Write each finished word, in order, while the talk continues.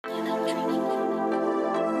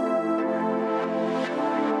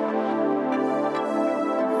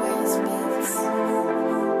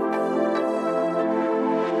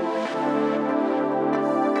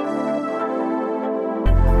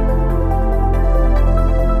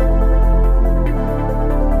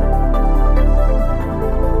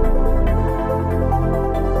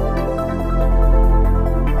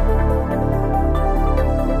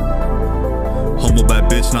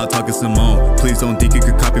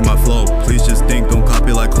copy my flow. Please just think, don't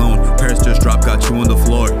copy like clone. Paris just dropped, got you on the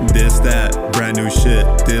floor. This, that, brand new shit.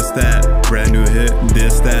 This, that, brand new hit.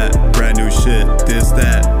 This, that, brand new shit. This,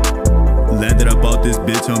 that. Landed up out this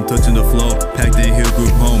bitch, I'm touching the flow. Packed in here,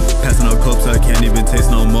 group home. Passing out cups, I can't even taste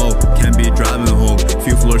no more. Can't be driving home.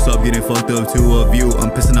 Few floors up, getting fucked up to a view. I'm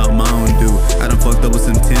pissing out Mountain Dew. I done fucked up with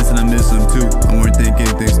some tins and I miss them too. I weren't thinking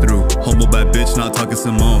things through. Humble bad bitch, not talking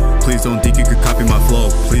Simone. Please don't think you could copy my flow.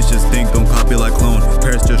 Please just think, don't copy like clone.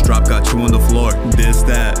 Paris just dropped, got you on the floor. This,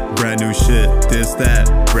 that, brand new shit. This, that,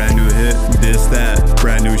 brand new hit. This, that,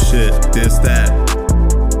 brand new shit. This, that.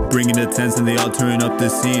 Bringing the tents and they all turning up the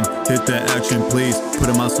scene. Hit the action please,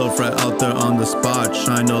 putting myself right out there on the spot.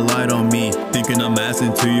 Shine the light on me, thinking I'm ass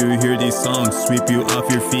until you hear these songs. Sweep you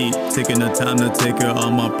off your feet, taking the time to take care of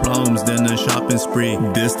all my problems, then a shopping spree.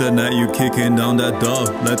 This the night you kicking down that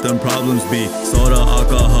door, let them problems be. Soda,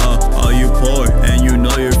 alcohol, all you pour, and you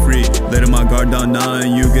know you're free. Letting my guard down now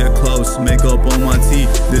and you get close, makeup on my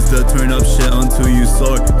teeth. This the turn up shit until you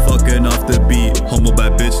soar, fucking off the beat. Humble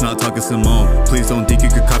bad bitch, not talking Simone. Please don't think you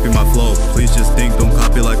could copy my flow. Please just think, don't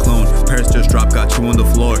copy like clone. Paris just dropped, got you on the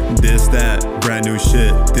floor. This, that, brand new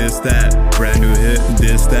shit. This, that, brand new hit.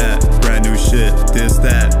 This, that, brand new shit. This,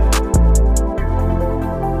 that.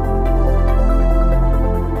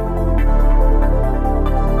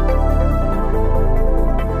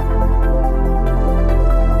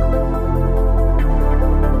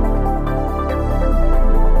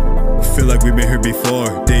 Feel like we've been here before.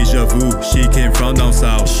 DejaVu, she came from down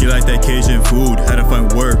south. She liked that Cajun food, had to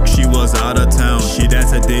find work, she was out of town. She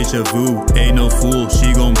danced at DejaVu, ain't no fool,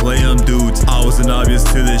 she gon' play them dudes. I wasn't obvious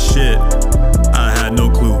to this shit, I had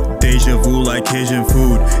no clue. DejaVu like Cajun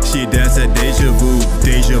food, she danced at DejaVu.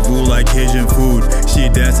 DejaVu like Cajun food, she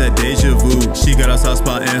danced at DejaVu. She got a soft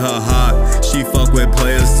spot in her heart, she fuck with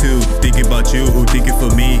players too. Thinking about you, who thinking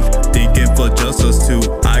for me, thinking for just us two.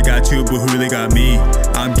 I got you, but who really got me?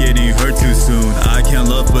 I'm getting hurt too soon. I can't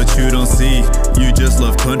love but you don't see, you just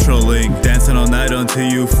love controlling. Dancing all night until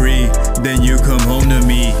you free, then you come home to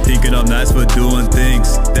me. Thinking I'm nice but doing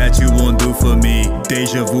things that you won't do for me.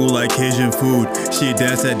 DejaVu like Cajun food, she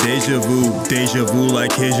danced at DejaVu. DejaVu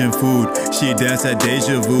like Cajun food, she danced at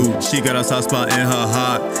DejaVu. She got a soft spot in her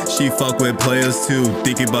heart, she fuck with players too.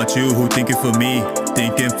 Thinking about you, who thinking for me,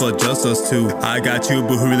 thinking for just us two. I got you,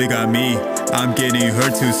 but who really got me? I'm getting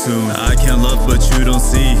hurt too soon. I can't love but you don't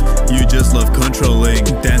see, you just love controlling.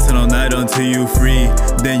 Dancing all night until you free,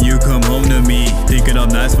 then you come home to me. Thinking I'm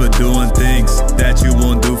nice but doing things that you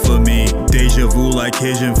won't do for me. DejaVu like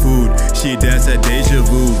Cajun food, she danced at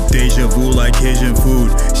DejaVu. DejaVu like Cajun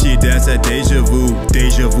food, she danced at DejaVu.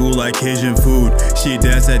 DejaVu like Cajun food, she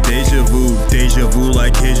danced at DejaVu. DejaVu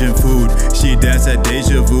like Cajun food, she danced at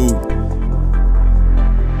DejaVu.